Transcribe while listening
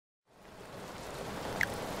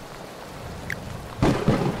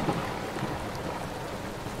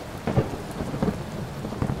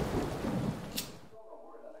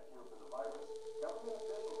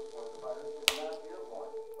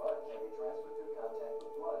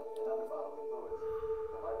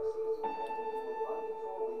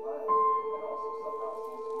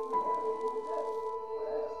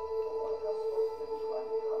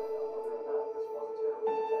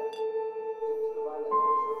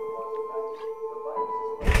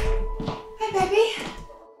baby.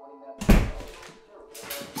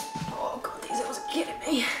 Oh God, these girls are killing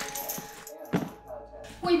me.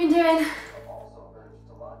 What have you been doing?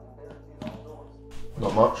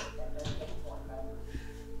 Not much.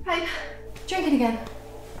 Babe, drinking again.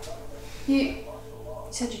 You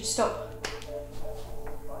said you'd stop.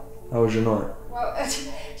 How was your night? Well, do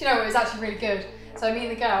you know what? It was actually really good. So me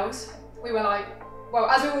and the girls, we were like, well,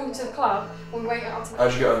 as we were walking to the club, we were waiting up to.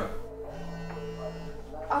 How'd you get home?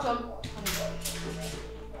 Hold on.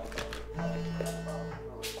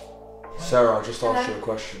 Sarah, I just asked you a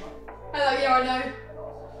question. Hello, yeah, I know.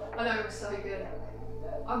 I know, it was so good.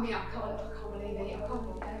 I mean, I can't believe it. I can't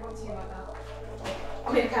believe anyone to you like that.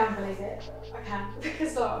 I mean, I can believe it. I can.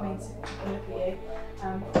 Because, like, I mean, I can look at you. I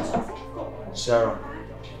think I've got one. Sarah.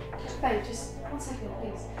 Babe, just 1 second,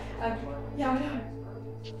 please. Yeah, I know.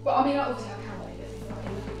 But I mean, obviously, I can believe it. I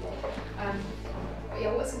can look at you. But yeah,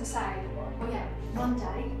 what I was going to say, well, yeah,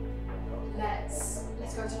 Monday, let's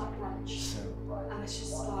go to like brunch. And let's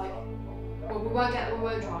just like, well, we won't drive,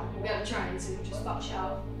 we'll get the train, so we'll just fuck shit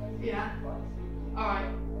up. Yeah? Alright.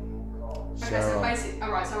 Okay, so basically,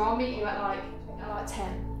 alright, so I'll meet you at like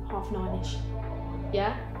 10, 9:30ish.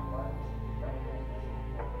 Yeah?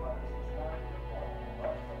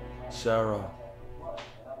 Sarah.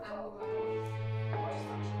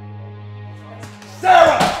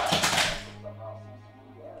 Sarah!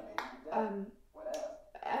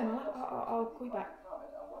 I'll call you back.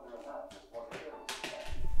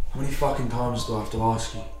 How many fucking times do I have to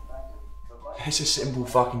ask you? It's a simple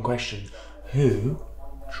fucking question. Who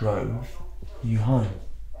drove you home?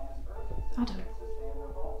 I don't.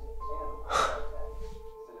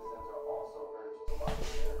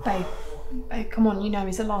 Babe, come on, you know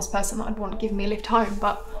he's the last person that I'd want to give me a lift home,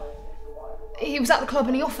 but he was at the club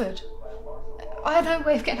and he offered. I had no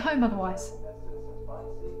way of getting home otherwise.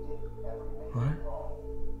 Right?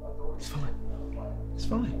 It's fine. It's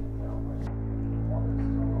fine.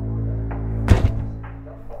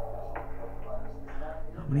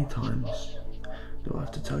 How many times do I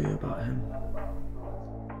have to tell you about him?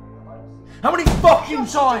 How many fucking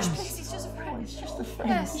times? Please, he's just a friend. He's just a friend.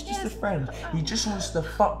 Yes, He's just yes. a friend. He just wants to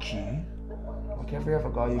fuck you like every other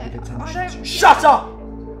guy you give attention I don't- to. Shut up!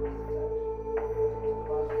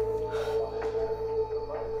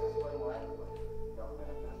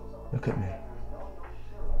 Look at me.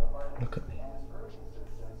 Look at me.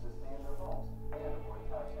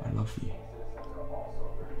 I love you.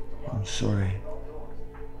 I'm sorry.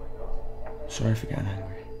 Sorry for getting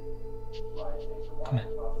angry. Come here.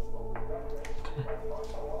 Come here.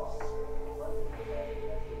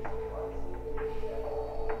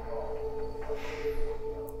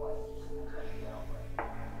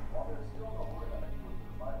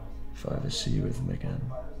 If I ever see you with him again,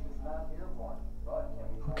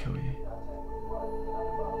 I'll kill you.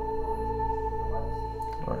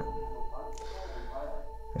 Alright.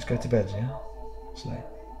 Let's go to bed, yeah? It's late.